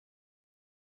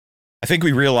I think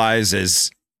we realize,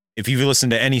 as if you've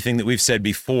listened to anything that we've said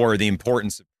before, the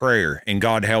importance of prayer, and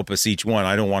God help us each one.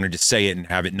 I don't want to just say it and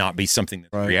have it not be something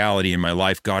that's reality in my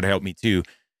life. God help me too.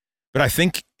 But I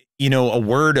think, a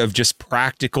word of just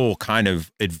practical kind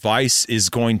of advice is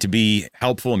going to be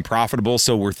helpful and profitable.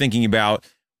 So we're thinking about,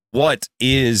 what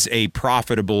is a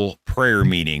profitable prayer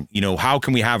meeting? How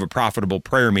can we have a profitable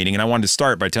prayer meeting? And I wanted to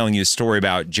start by telling you a story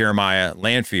about Jeremiah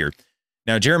Lanphier.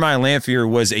 Now, Jeremiah Lanphier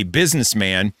was a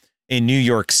businessman in New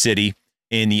York City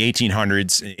in the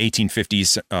 1800s,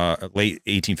 1850s, late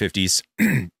 1850s.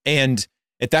 And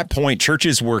at that point,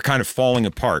 churches were kind of falling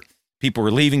apart. People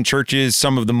were leaving churches.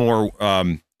 Some of the more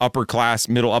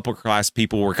middle upper class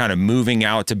people were kind of moving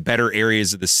out to better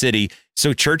areas of the city.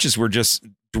 So churches were just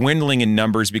dwindling in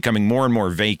numbers, becoming more and more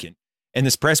vacant. And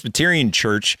this Presbyterian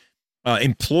church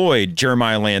employed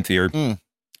Jeremiah Lanphier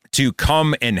to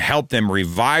come and help them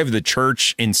revive the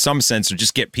church in some sense, or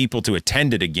just get people to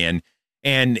attend it again.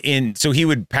 And so he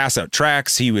would pass out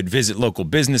tracts. He would visit local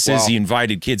businesses. Wow. He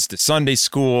invited kids to Sunday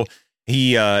school.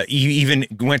 He even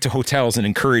went to hotels and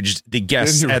encouraged the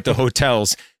guests at the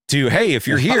hotels to, hey, if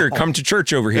you're here, come to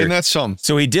church over here. And that's some.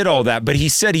 So he did all that, but he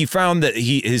said he found that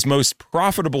his most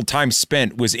profitable time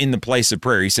spent was in the place of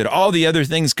prayer. He said all the other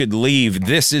things could leave.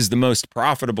 This is the most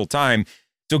profitable time.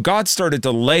 So God started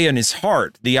to lay in his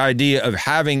heart the idea of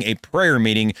having a prayer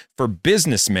meeting for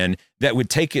businessmen that would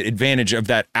take advantage of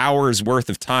that hour's worth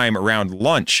of time around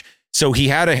lunch. So he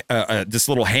had this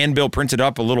little handbill printed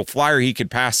up, a little flyer he could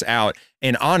pass out,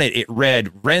 and on it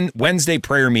read, Wednesday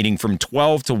prayer meeting from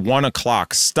 12 to 1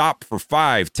 o'clock. Stop for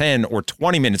 5, 10, or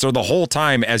 20 minutes, or the whole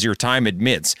time as your time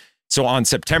admits. So on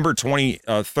September 23rd,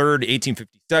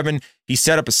 1857, he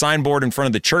set up a signboard in front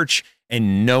of the church,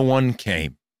 and no one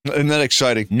came. Isn't that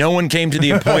exciting? No one came to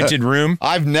the appointed room.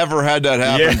 I've never had that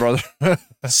happen, brother.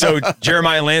 So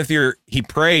Jeremiah Lanphier, he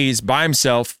prays by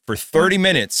himself for 30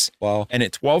 minutes. Wow. And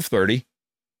at 12:30,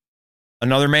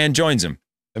 another man joins him.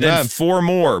 Amen. Then 4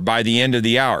 more by the end of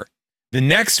the hour. The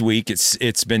next week,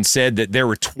 it's been said that there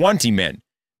were 20 men.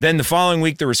 Then the following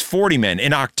week, there was 40 men.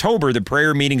 In October, the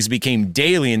prayer meetings became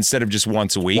daily instead of just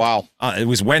once a week. Wow. It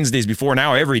was Wednesdays before,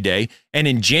 now every day. And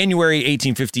in January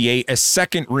 1858, a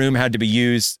second room had to be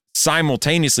used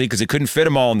simultaneously because it couldn't fit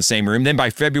them all in the same room. Then by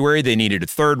February, they needed a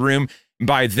third room.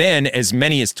 By then, as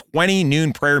many as 20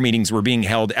 noon prayer meetings were being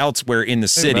held elsewhere in the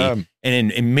city. Amen.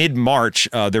 And in mid-March,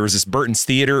 there was this Burton's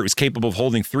Theater. It was capable of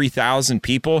holding 3,000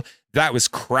 people. That was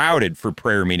crowded for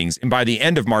prayer meetings. And by the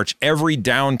end of March, every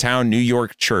downtown New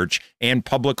York church and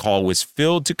public hall was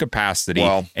filled to capacity.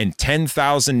 Wow. And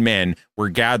 10,000 men were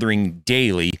gathering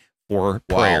daily for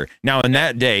prayer. Wow. Now, in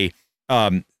that day,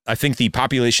 I think the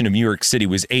population of New York City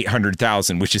was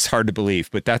 800,000, which is hard to believe,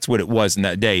 but that's what it was in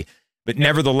that day. But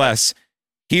nevertheless,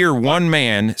 here, one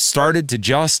man started to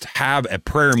just have a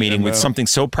prayer meeting with something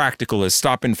so practical as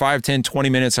stop in 5, 10, 20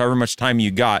 minutes, however much time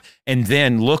you got, and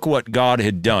then look what God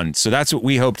had done. So that's what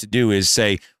we hope to do, is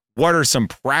say, what are some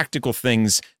practical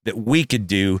things that we could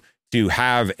do to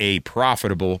have a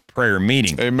profitable prayer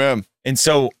meeting? Amen. And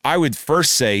so I would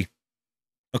first say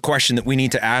a question that we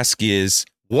need to ask is,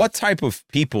 what type of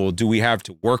people do we have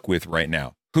to work with right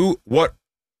now? What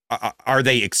are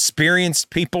they? Experienced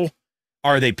people?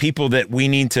 Are they people that we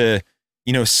need to,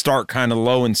 start kind of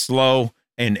low and slow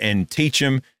and teach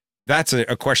them? That's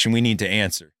a question we need to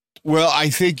answer. Well, I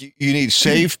think you need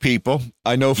saved people.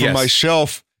 I know for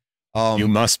myself. You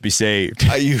must be saved.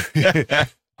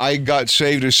 I got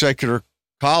saved at secular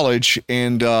college,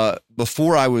 and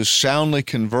before I was soundly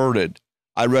converted,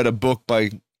 I read a book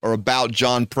about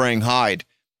John Praying Hyde,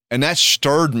 and that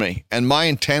stirred me. And my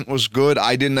intent was good.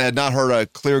 I had not heard a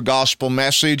clear gospel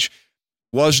message,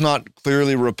 was not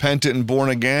clearly repentant and born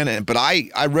again. But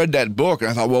I read that book,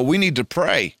 and I thought, well, we need to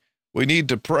pray. We need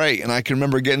to pray. And I can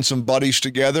remember getting some buddies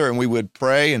together, and we would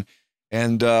pray.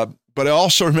 But I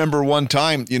also remember one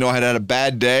time, I had a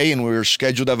bad day, and we were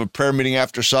scheduled to have a prayer meeting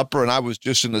after supper, and I was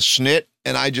just in the snit,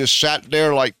 and I just sat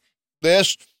there like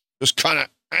this, just kind of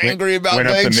angry about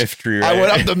things. Up the Miff tree, right? I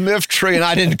went up the Miff tree, and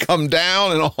I didn't come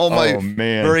down, and all my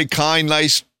very kind,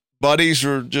 nice buddies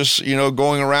were just,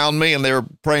 going around me, and they were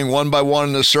praying one by one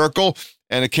in a circle,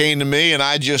 and it came to me, and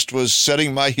I just was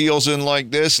setting my heels in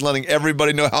like this and letting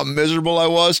everybody know how miserable I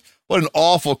was. What an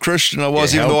awful Christian I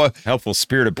was, helpful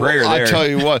spirit of prayer there. I tell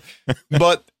you what,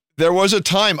 but there was a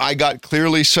time I got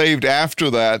clearly saved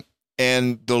after that,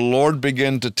 and the Lord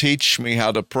began to teach me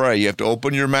how to pray. You have to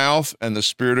open your mouth, and the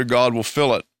Spirit of God will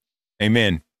fill it.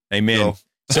 Amen.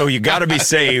 So you got to be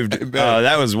saved.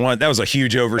 That was a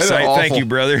huge oversight. Thank you,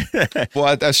 brother.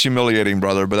 Well, that's humiliating,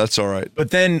 brother, but that's all right.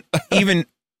 But then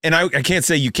and I can't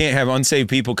say you can't have unsaved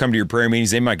people come to your prayer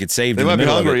meetings. They might get saved. They might be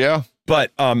hungry, yeah.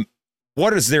 But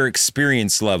what is their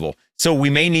experience level? So we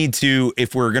may need to,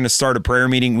 if we're going to start a prayer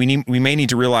meeting, we may need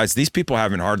to realize these people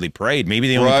haven't hardly prayed. Maybe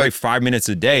they only pray 5 minutes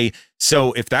a day.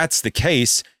 So if that's the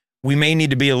case, we may need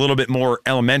to be a little bit more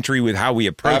elementary with how we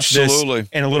approach this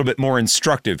and a little bit more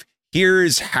instructive.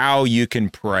 Here's how you can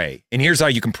pray, and here's how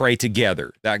you can pray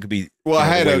together. That could be I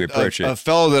had a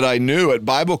fellow that I knew at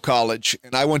Bible college,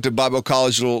 and I went to Bible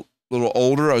college a little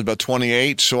older. I was about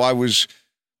 28, so I was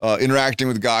interacting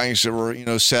with guys that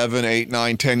were 7, 8,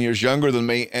 9, 10 years younger than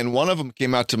me. And one of them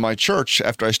came out to my church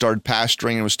after I started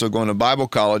pastoring and was still going to Bible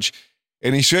college,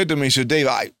 and he said to me, he said, "Dave,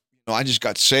 I just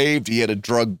got saved." He had a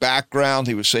drug background.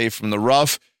 He was saved from the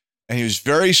rough. And he was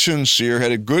very sincere,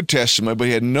 had a good testimony, but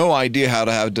he had no idea how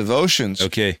to have devotions.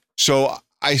 Okay. So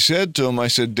I said to him, I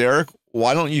said, "Derek,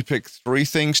 why don't you pick 3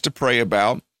 things to pray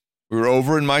about?" We were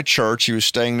over in my church. He was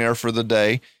staying there for the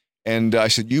day. And I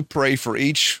said, "You pray for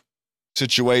each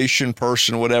situation,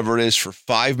 person, whatever it is, for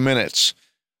 5 minutes."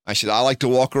 I said, "I like to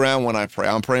walk around when I pray.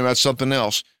 I'm praying about something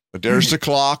else. But there's the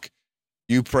clock.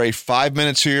 You pray 5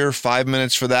 minutes here, 5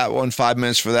 minutes for that one, 5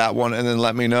 minutes for that one, and then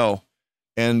let me know."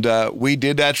 And we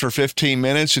did that for 15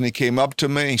 minutes, and he came up to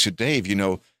me. He said, "Dave,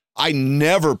 I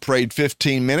never prayed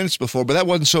 15 minutes before, but that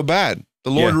wasn't so bad.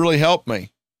 The Lord really helped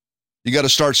me." You got to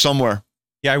start somewhere.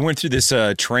 Yeah, I went through this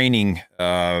training,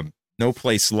 No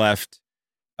Place Left.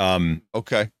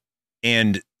 Okay.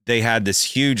 And they had this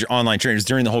huge online training. It was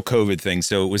during the whole COVID thing.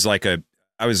 So it was like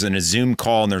I was in a Zoom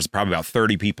call, and there's probably about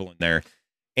 30 people in there.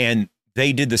 And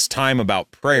they did this time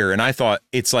about prayer. And I thought,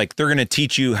 it's like they're going to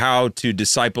teach you how to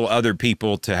disciple other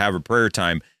people to have a prayer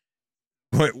time.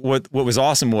 What was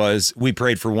awesome was we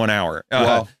prayed for 1 hour.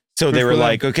 Wow. So they were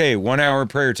like, okay, 1 hour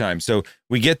prayer time. So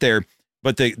we get there.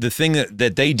 But the thing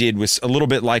that they did was a little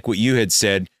bit like what you had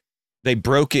said. They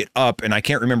broke it up, and I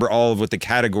can't remember all of what the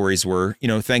categories were.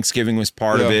 Thanksgiving was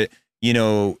part of it,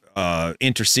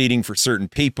 interceding for certain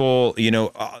people,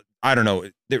 I don't know.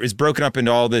 It was broken up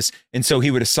into all this. And so he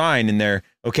would assign in there,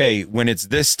 okay, when it's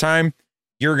this time,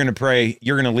 you're going to pray,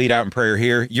 you're going to lead out in prayer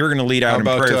here. You're going to lead out in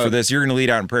prayer for this. You're going to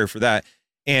lead out in prayer for that.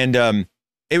 And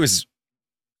it was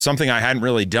something I hadn't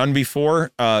really done before,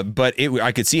 but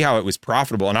I could see how it was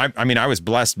profitable. And I was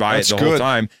blessed by it the whole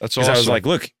time. That's awesome. I was like,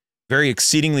 look, very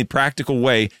exceedingly practical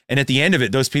way. And at the end of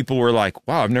it, those people were like,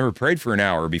 wow, I've never prayed for an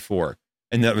hour before.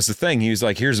 And that was the thing. He was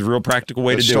like, here's a real practical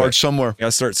way to do it. Start somewhere. Yeah,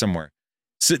 start somewhere.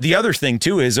 So the other thing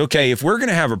too is, okay, if we're going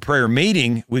to have a prayer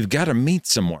meeting, we've got to meet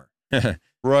somewhere.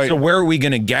 Right. So where are we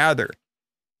going to gather?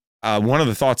 One of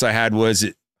the thoughts I had was,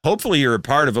 hopefully you're a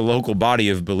part of a local body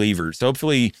of believers.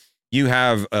 Hopefully you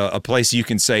have a place you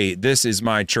can say, this is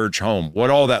my church home.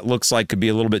 What all that looks like could be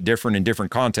a little bit different in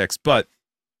different contexts. But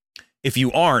if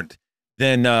you aren't,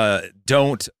 then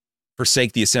don't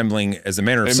forsake the assembling as the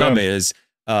manner of some is,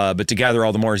 but to gather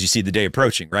all the more as you see the day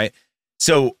approaching, right?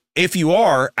 So if you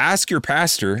are, ask your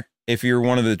pastor, if you're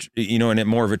one of the, in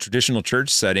more of a traditional church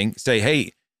setting, say,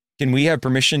 hey, can we have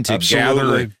permission to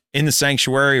gather in the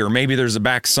sanctuary, or maybe there's a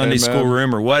back Sunday school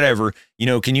room or whatever,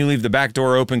 can you leave the back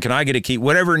door open? Can I get a key?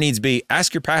 Whatever it needs to be,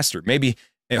 ask your pastor. Maybe,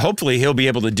 hopefully he'll be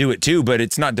able to do it too, but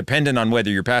it's not dependent on whether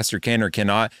your pastor can or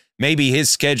cannot. Maybe his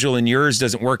schedule and yours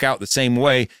doesn't work out the same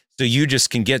way. So you just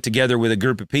can get together with a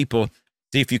group of people,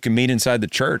 see if you can meet inside the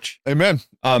church. Amen.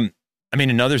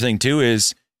 Another thing too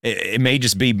is, it may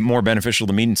just be more beneficial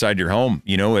to meet inside your home.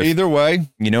 Either way,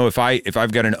 if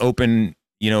I've got an open,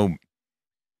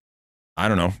 I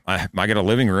don't know, I got a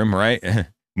living room, right?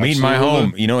 Meet in my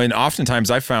home, and oftentimes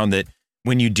I found that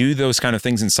when you do those kind of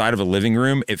things inside of a living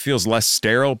room, it feels less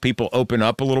sterile. People open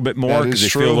up a little bit more because they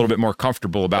feel a little bit more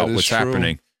comfortable about what's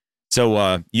happening.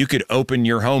 So you could open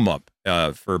your home up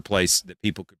for a place that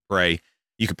people could pray.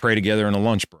 You could pray together in a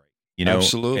lunch break,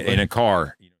 absolutely, in a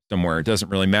car somewhere. It doesn't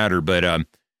really matter, but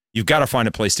you've got to find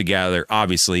a place to gather,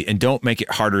 obviously, and don't make it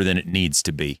harder than it needs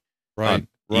to be. Right.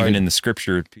 Even in the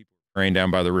scripture, people praying down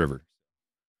by the river.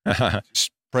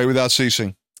 Just pray without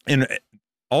ceasing. And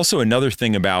also another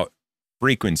thing about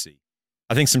frequency.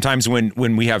 I think sometimes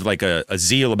when we have like a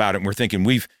zeal about it, and we're thinking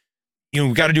we've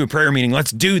got to do a prayer meeting,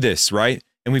 let's do this, right?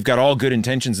 And we've got all good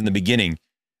intentions in the beginning.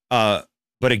 But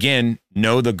again,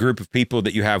 know the group of people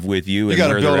that you have with you. You got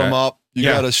to build them up. You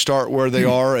got to start where they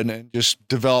are and just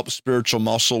develop spiritual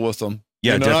muscle with them.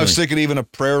 Yeah, definitely. I was thinking even a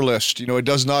prayer list. It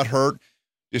does not hurt.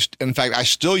 In fact, I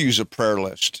still use a prayer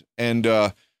list. And,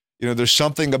 there's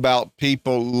something about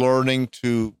people learning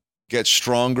to get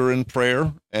stronger in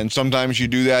prayer. And sometimes you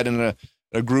do that in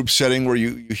a group setting where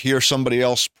you hear somebody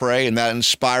else pray and that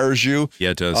inspires you. Yeah,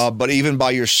 it does. But even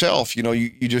by yourself, you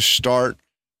just start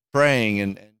praying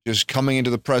and just coming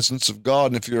into the presence of God.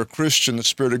 And if you're a Christian, the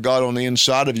Spirit of God on the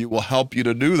inside of you will help you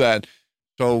to do that.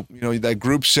 So, that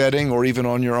group setting or even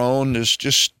on your own is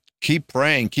just keep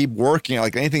praying, keep working.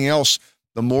 Like anything else,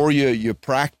 the more you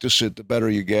practice it, the better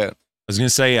you get. I was going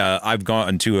to say, I've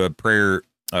gone to a prayer.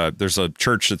 There's a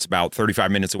church that's about 35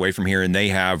 minutes away from here, and they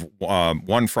have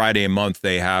one Friday a month.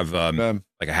 They have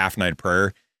like a half night of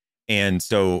prayer. And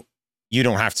so you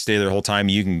don't have to stay there the whole time.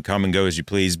 You can come and go as you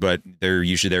please, but they're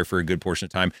usually there for a good portion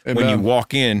of time. Amen. When you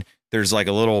walk in, there's like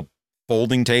a little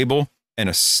folding table and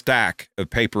a stack of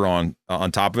paper on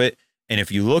top of it. And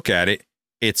if you look at it,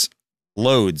 it's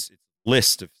loads,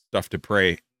 list of stuff to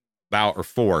pray about or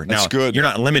for. That's now, good. You're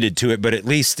not limited to it, but at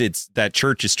least it's that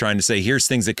church is trying to say, here's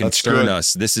things that concern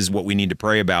us. This is what we need to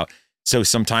pray about. So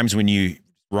sometimes when you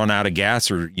run out of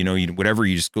gas or, whatever,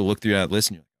 you just go look through that list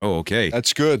and you're like, oh, okay.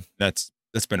 That's good. That's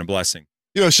been a blessing.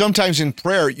 Sometimes in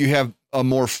prayer, you have a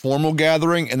more formal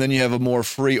gathering and then you have a more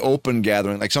free, open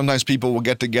gathering. Like sometimes people will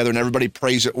get together and everybody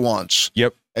prays at once.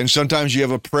 Yep. And sometimes you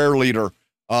have a prayer leader.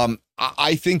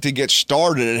 I think to get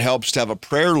started, it helps to have a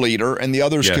prayer leader and the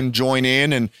others can join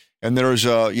in and there's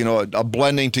a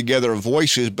blending together of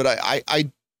voices. But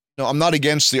I'm not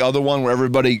against the other one where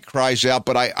everybody cries out,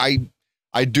 but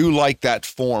I do like that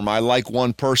form. I like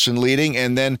one person leading,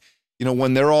 and then,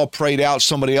 when they're all prayed out,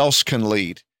 somebody else can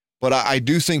lead. But I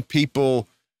do think people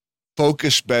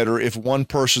focus better if one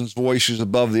person's voice is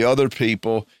above the other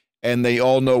people and they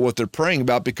all know what they're praying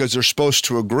about because they're supposed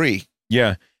to agree.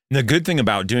 Yeah. And the good thing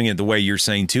about doing it the way you're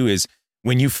saying too is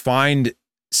when you find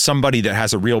somebody that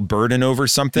has a real burden over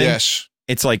something,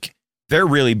 it's like they're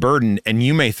really burdened, and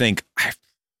you may think, I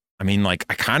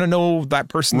kind of know that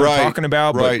person they're talking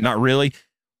about, but not really.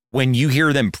 When you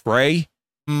hear them pray,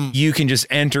 you can just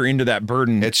enter into that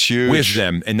burden with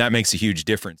them, and that makes a huge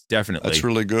difference. Definitely. That's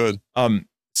really good.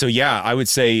 So yeah, I would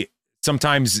say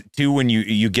sometimes too, when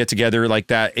you get together like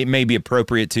that, it may be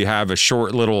appropriate to have a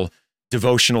short little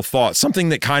devotional thought, something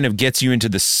that kind of gets you into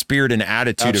the spirit and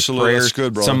attitude of prayer. That's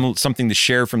good, bro. Something to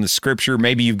share from the scripture.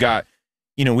 Maybe you've got,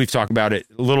 we've talked about it,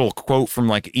 a little quote from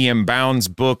like E.M. Bound's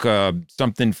book,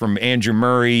 something from Andrew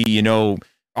Murray,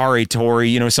 R.A.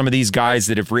 Torrey, some of these guys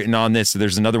that have written on this.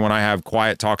 There's another one I have,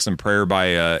 Quiet Talks and Prayer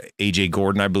by A.J.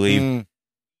 Gordon, I believe.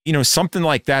 Something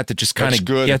like that just kind of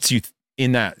gets you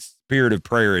in that spirit of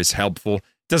prayer is helpful.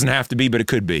 Doesn't have to be, but it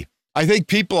could be. I think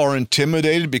people are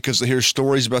intimidated because they hear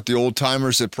stories about the old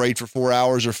timers that prayed for 4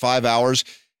 hours or 5 hours,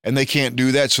 and they can't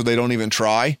do that, so they don't even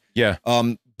try. Yeah.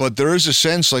 But there is a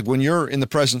sense like when you're in the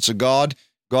presence of God,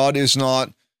 God is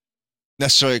not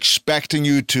necessarily expecting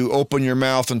you to open your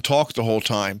mouth and talk the whole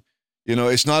time.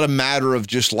 It's not a matter of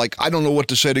just like, I don't know what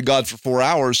to say to God for 4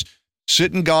 hours.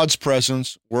 Sit in God's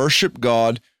presence, worship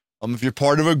God. If you're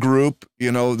part of a group,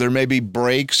 there may be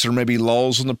breaks, there may be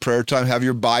lulls in the prayer time. Have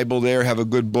your Bible there, have a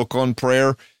good book on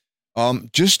prayer.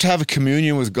 Just have a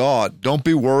communion with God. Don't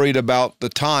be worried about the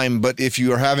time, but if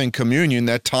you are having communion,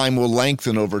 that time will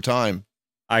lengthen over time.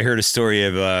 I heard a story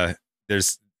of,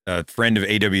 there's a friend of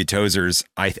A.W. Tozer's.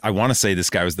 I want to say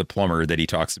this guy was the plumber that he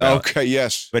talks about. Okay,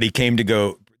 yes. But he came to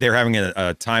go, they're having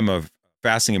a time of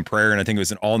fasting and prayer, and I think it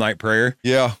was an all-night prayer.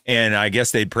 Yeah. And I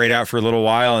guess they'd prayed out for a little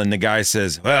while, and the guy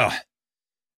says, well,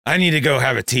 I need to go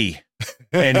have a tea.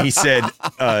 And he said,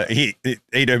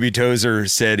 A.W. Tozer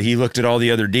said he looked at all the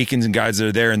other deacons and guys that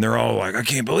are there, and they're all like, I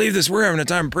can't believe this. We're having a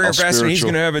time of prayer fasting. He's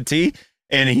going to have a tea.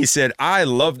 And he said, I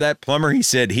love that plumber. He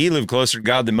said he lived closer to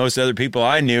God than most other people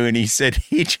I knew. And he said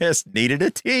he just needed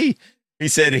a tea. He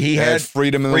said he had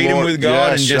freedom with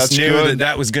God, and just knew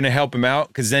that was going to help him out,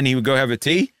 because then he would go have a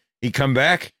tea. He'd come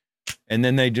back, and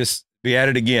then they just be at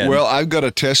it again. Well, I've got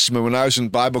a testimony. When I was in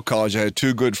Bible college, I had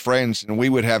two good friends, and we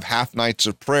would have half nights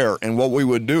of prayer. And what we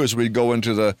would do is we'd go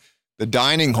into the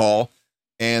dining hall,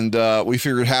 and we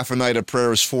figured half a night of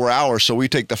prayer is 4 hours. So we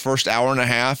take the first hour and a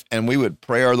half, and we would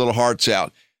pray our little hearts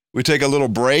out. We take a little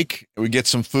break. We get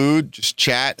some food, just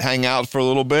chat, hang out for a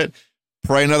little bit,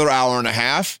 pray another hour and a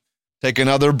half, take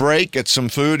another break, get some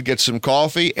food, get some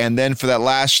coffee, and then for that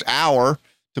last hour,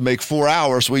 to make 4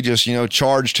 hours, we just,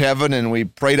 charged heaven and we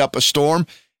prayed up a storm.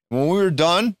 When we were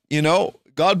done,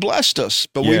 God blessed us,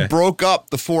 but we broke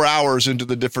up the 4 hours into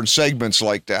the different segments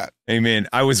like that. Amen.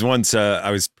 I was once,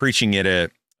 I was preaching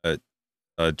at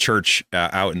a church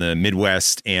out in the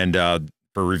Midwest, and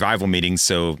for revival meetings,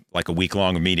 so like a week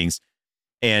long of meetings.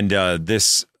 And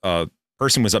this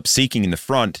person was up seeking in the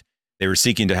front. They were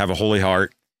seeking to have a holy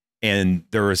heart, and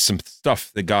there was some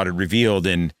stuff that God had revealed,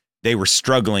 and they were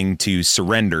struggling to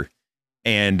surrender.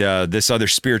 And this other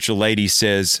spiritual lady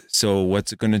says, so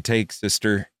what's it going to take,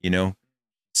 sister? She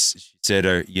said,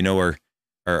 are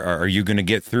you going to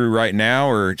get through right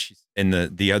now? And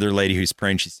the other lady who's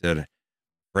praying, she said,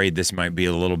 afraid this might be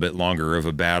a little bit longer of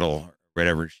a battle or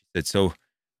whatever. She said, so I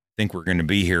think we're going to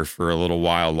be here for a little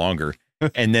while longer.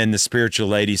 And then the spiritual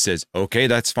lady says, okay,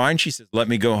 that's fine. She says, let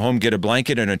me go home, get a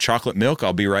blanket and a chocolate milk.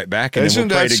 I'll be right back. And then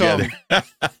we'll pray together.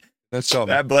 That's something.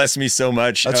 That blessed me so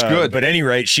much. That's good. But at any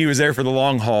rate, she was there for the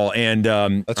long haul, and I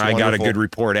wonderful. got a good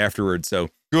report afterwards. So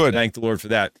good. Thank the Lord for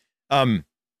that.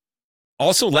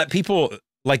 Also, let people,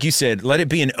 like you said, let it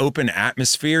be an open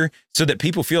atmosphere so that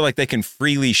people feel like they can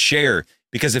freely share.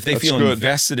 Because if they feel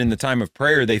invested in the time of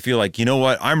prayer, they feel like, you know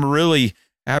what, I'm really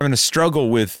having a struggle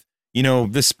with,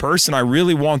 this person. I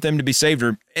really want them to be saved.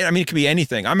 Or, I mean, it could be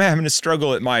anything. I'm having a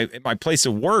struggle at my place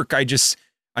of work. I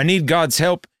need God's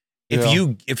help.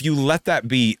 If you let that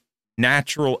be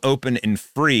natural, open, and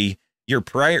free, your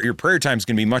prayer time is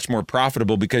going to be much more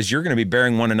profitable because you're going to be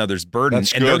bearing one another's burden,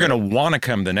 and they're going to want to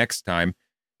come the next time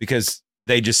because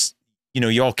they just,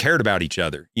 you all cared about each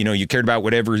other. You cared about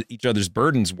whatever each other's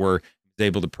burdens were,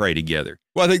 able to pray together.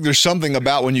 Well, I think there's something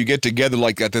about when you get together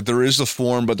like that there is the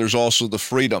form, but there's also the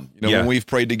freedom. When we've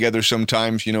prayed together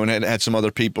sometimes, and had some other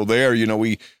people there,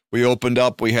 we opened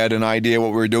up, we had an idea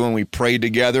what we were doing, we prayed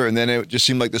together, and then it just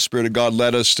seemed like the Spirit of God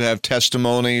led us to have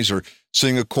testimonies or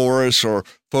sing a chorus or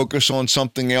focus on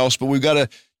something else. But we've got to,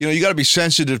 you got to be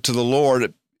sensitive to the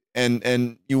Lord,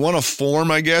 and you want to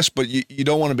form, I guess, but you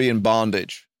don't want to be in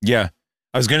bondage. Yeah.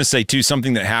 I was going to say too,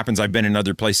 something that happens, I've been in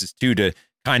other places too, to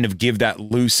kind of give that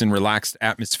loose and relaxed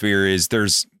atmosphere is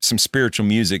there's some spiritual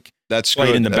music that's played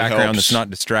good. in the background helps. that's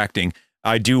not distracting.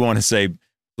 I do want to say,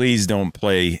 please don't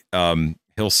play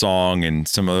Hillsong and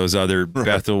some of those other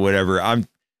Bethel, whatever. I'm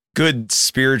good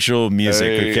spiritual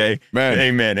music. Okay.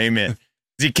 Amen.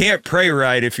 You can't pray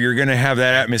right if you're going to have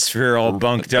that atmosphere all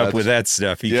bunked up with that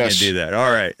stuff. You can't do that.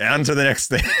 All right. On to the next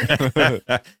thing.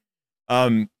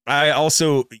 I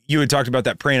also, you had talked about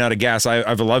that praying out of gas.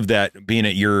 I've loved that being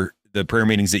at the prayer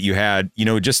meetings that you had,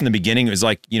 just in the beginning, it was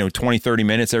like, 20, 30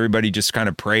 minutes, everybody just kind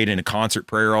of prayed in a concert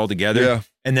prayer all together. Yeah.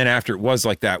 And then after it was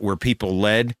like that, where people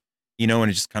led, and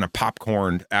it just kind of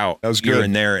popcorned out here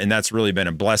and there. And that's really been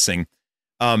a blessing.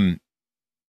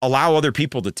 Allow other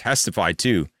people to testify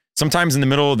too. Sometimes in the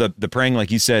middle of the praying,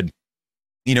 like you said,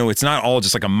 it's not all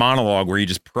just like a monologue where you're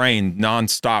just praying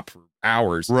nonstop for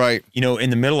hours. Right. In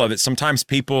the middle of it, sometimes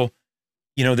people,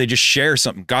 they just share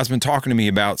something God's been talking to me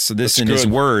about. So this in his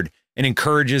word, and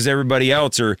encourages everybody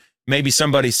else. Or maybe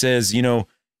somebody says,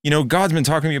 God's been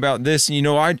talking to me about this. And,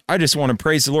 I just want to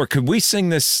praise the Lord. Could we sing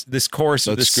this chorus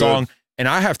of this song? And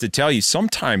I have to tell you,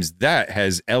 sometimes that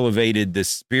has elevated the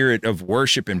spirit of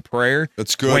worship and prayer.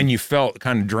 That's good. When you felt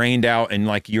kind of drained out and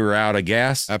like you were out of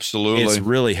gas. Absolutely. It's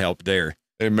really helped there.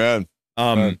 Amen.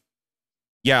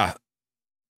 Yeah.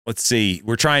 Let's see.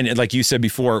 We're trying, like you said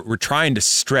before, we're trying to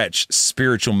stretch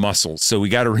spiritual muscles. So we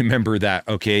got to remember that.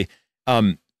 Okay.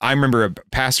 I remember a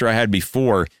pastor I had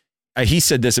before, he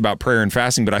said this about prayer and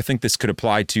fasting, but I think this could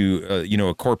apply to,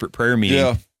 a corporate prayer meeting.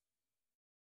 Yeah.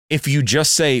 If you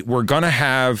just say, we're going to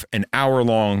have an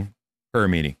hour-long prayer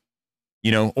meeting,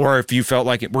 or if you felt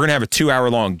like we're going to have a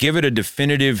 2-hour-long, give it a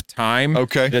definitive time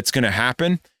that's going to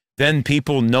happen, then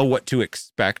people know what to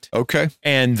expect. Okay.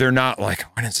 And they're not like,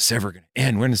 when is this ever going to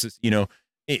end? When is this,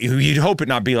 you'd hope it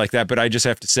not be like that, but I just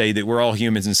have to say that we're all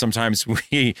humans, and sometimes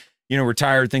we're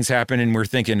tired, things happen, and we're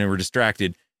thinking and we're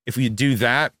distracted. If we do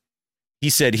that, he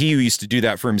said he used to do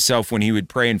that for himself when he would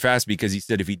pray and fast, because he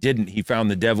said if he didn't, he found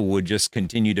the devil would just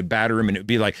continue to batter him, and it would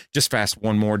be like, just fast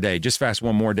one more day, just fast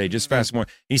one more day, just fast one.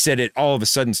 He said it all of a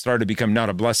sudden started to become not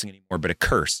a blessing anymore, but a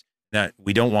curse. That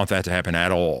we don't want that to happen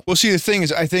at all. Well, see, the thing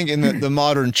is, I think in the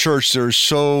modern church, there's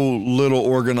so little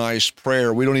organized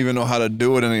prayer. We don't even know how to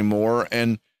do it anymore.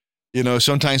 And,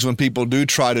 sometimes when people do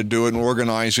try to do it and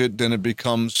organize it, then it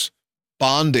becomes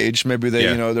bondage. Maybe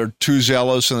they, they're too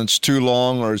zealous and it's too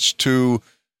long, or it's too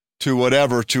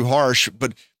whatever, too harsh.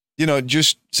 But,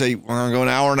 just say, we're going to go an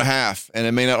hour and a half, and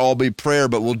it may not all be prayer,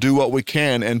 but we'll do what we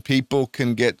can, and people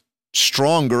can get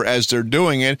stronger as they're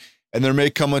doing it. And there may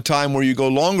come a time where you go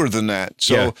longer than that.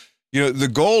 So, the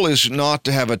goal is not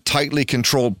to have a tightly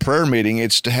controlled prayer meeting.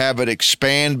 It's to have it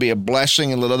expand, be a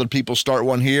blessing, and let other people start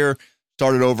one here,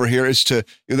 start it over here. It's to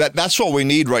that's what we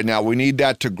need right now. We need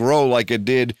that to grow like it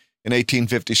did in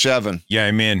 1857. Yeah,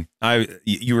 amen.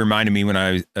 You reminded me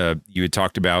when you had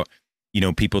talked about,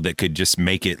 people that could just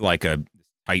make it like a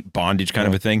tight bondage kind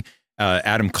of a thing.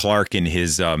 Adam Clark in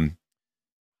his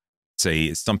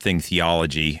say something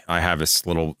theology. I have this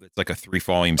little, it's like a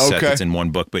 3-volume set that's in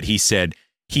one book, but he said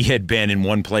he had been in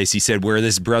one place, he said, where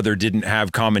this brother didn't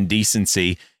have common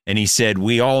decency. And he said,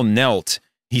 we all knelt.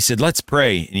 He said, let's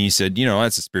pray. And he said,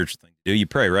 that's a spiritual thing to do. You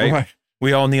pray, right?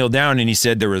 We all kneeled down, and he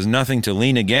said, there was nothing to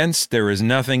lean against. There was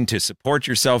nothing to support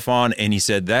yourself on. And he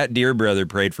said, that dear brother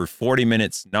prayed for 40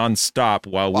 minutes nonstop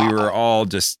while we were all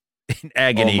just in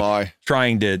agony, my.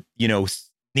 trying to,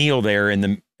 kneel there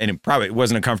and it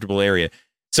wasn't a comfortable area.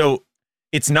 So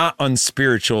it's not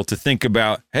unspiritual to think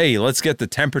about, hey, let's get the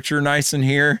temperature nice in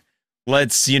here.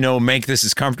 Let's, make this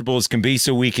as comfortable as can be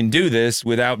so we can do this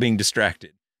without being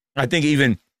distracted. I think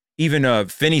even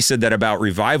Finney said that about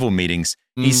revival meetings.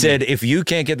 He said, if you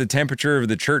can't get the temperature of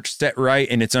the church set right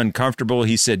and it's uncomfortable,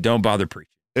 he said, don't bother preaching.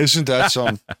 Isn't that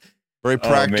some very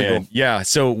practical? Oh, yeah.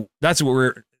 So that's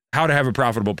what how to have a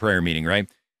profitable prayer meeting, right?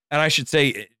 And I should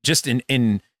say, just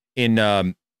in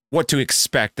what to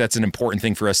expect, that's an important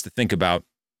thing for us to think about.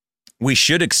 We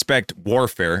should expect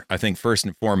warfare, I think, first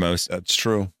and foremost. That's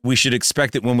true. We should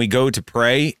expect that when we go to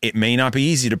pray, it may not be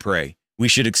easy to pray. We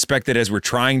should expect that as we're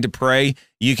trying to pray,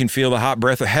 you can feel the hot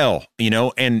breath of hell,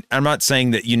 and I'm not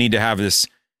saying that you need to have this,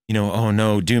 oh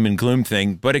no, doom and gloom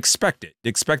thing, but expect it.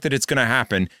 Expect that it's going to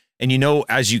happen. And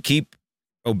as you keep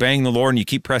obeying the Lord and you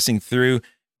keep pressing through,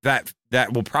 that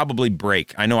will probably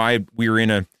break. I know I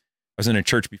was in a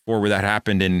church before where that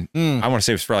happened, and I want to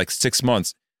say it was for like 6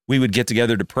 months. We would get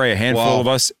together to pray, a handful of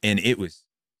us, and it was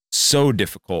so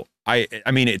difficult. I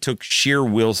mean, it took sheer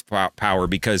willpower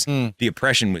because the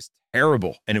oppression was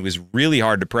terrible, and it was really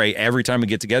hard to pray every time we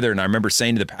get together. And I remember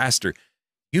saying to the pastor,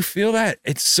 "You feel that?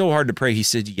 It's so hard to pray." He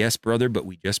said, "Yes, brother, but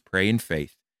we just pray in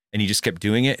faith." And he just kept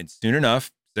doing it, and soon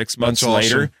enough, 6 months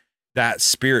later, that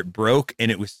spirit broke, and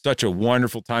it was such a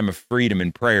wonderful time of freedom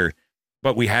and prayer.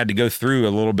 But we had to go through a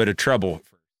little bit of trouble.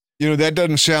 That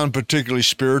doesn't sound particularly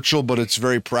spiritual, but it's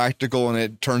very practical, and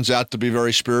it turns out to be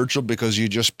very spiritual because you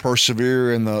just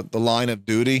persevere in the line of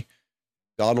duty.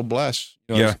 God will bless.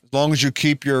 As long as you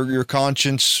keep your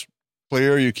conscience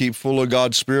clear, you keep full of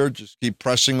God's Spirit, just keep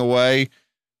pressing away,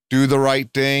 do the right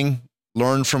thing,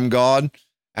 learn from God,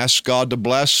 ask God to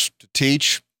bless, to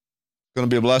teach. It's going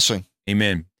to be a blessing.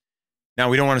 Amen. Now,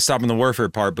 we don't want to stop on the warfare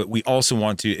part, but we also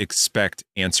want to expect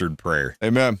answered prayer.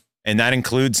 Amen. And that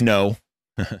includes no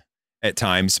at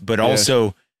times, but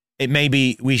also it may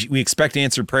be, we expect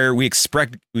answered prayer. We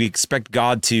expect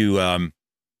God to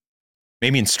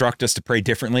maybe instruct us to pray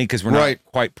differently because we're not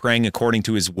quite praying according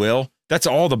to his will. That's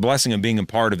all the blessing of being a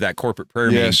part of that corporate prayer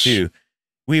meeting too.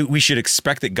 We should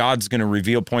expect that God's going to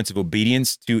reveal points of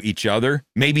obedience to each other,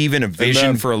 maybe even a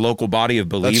vision for a local body of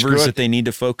believers that they need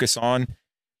to focus on.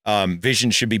 Vision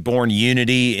should be born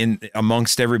unity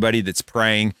amongst everybody that's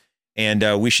praying.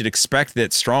 And we should expect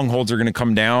that strongholds are going to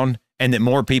come down and that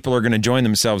more people are going to join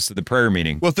themselves to the prayer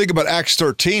meeting. Well, think about Acts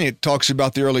 13. It talks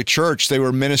about the early church. They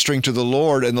were ministering to the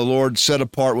Lord, and the Lord set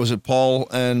apart, was it Paul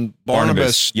and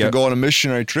Barnabas to go on a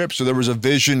missionary trip. So there was a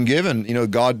vision given.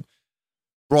 God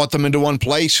brought them into one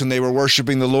place, and they were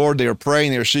worshiping the Lord. They were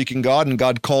praying. They were seeking God, and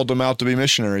God called them out to be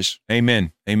missionaries.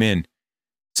 Amen. Amen.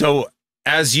 So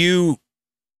as you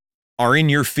are in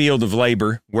your field of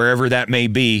labor, wherever that may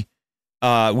be,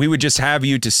 we would just have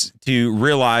you to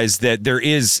realize that there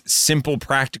is simple,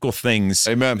 practical things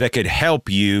that could help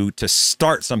you to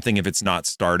start something if it's not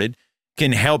started,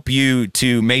 can help you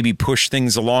to maybe push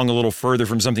things along a little further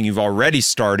from something you've already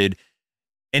started,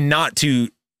 and not to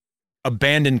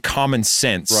abandon common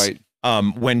sense.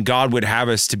 Right. When God would have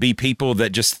us to be people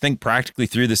that just think practically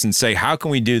through this and say, how can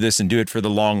we do this and do it for the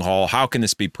long haul? How can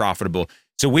this be profitable?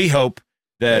 So we hope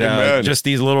that just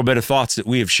these little bit of thoughts that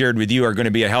we have shared with you are going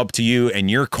to be a help to you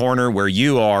and your corner where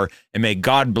you are, and may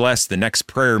God bless the next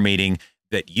prayer meeting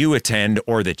that you attend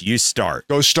or that you start.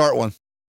 Go start one.